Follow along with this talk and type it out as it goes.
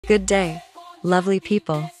Good day, lovely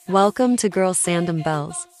people. Welcome to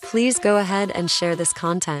Girlsanddumbbells. Please go ahead and share this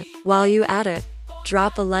content. While you at it,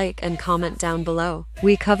 drop a like and comment down below.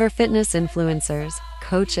 We cover fitness influencers,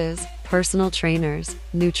 coaches, personal trainers,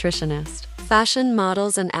 nutritionists, fashion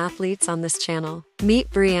models and athletes on this channel. Meet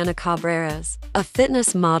Brianna Cabreras, a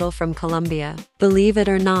fitness model from Colombia. Believe it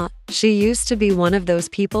or not, she used to be one of those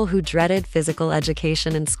people who dreaded physical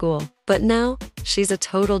education in school. But now, she's a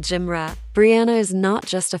total gym rat. Brianna is not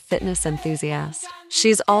just a fitness enthusiast.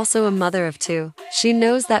 She's also a mother of two. She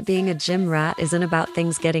knows that being a gym rat isn't about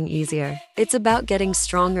things getting easier. It's about getting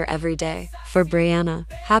stronger every day. For Brianna,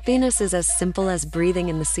 happiness is as simple as breathing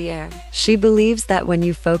in the sea air. She believes that when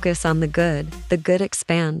you focus on the good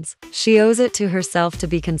expands. She owes it to herself to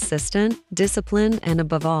be consistent, disciplined, and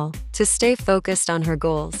above all, to stay focused on her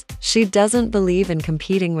goals. She doesn't believe in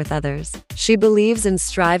competing with others. She believes in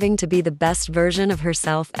striving to be the best version of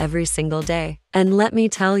herself every single day. And let me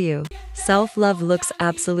tell you, self-love looks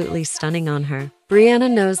absolutely stunning on her. Brianna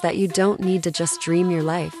knows that you don't need to just dream your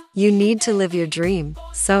life. You need to live your dream.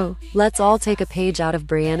 So, let's all take a page out of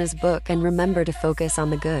Brianna's book and remember to focus on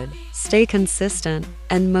the good. Stay consistent,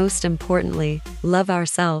 and most importantly, love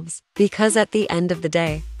ourselves. Because at the end of the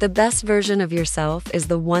day, the best version of yourself is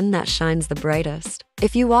the one that shines the brightest.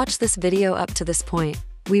 If you watch this video up to this point,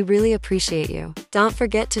 we really appreciate you. Don't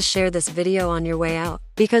forget to share this video on your way out,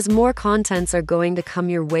 because more contents are going to come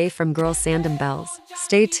your way from Girlsanddumbbells.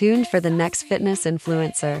 Stay tuned for the next fitness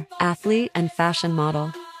influencer, athlete, and fashion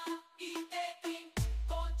model.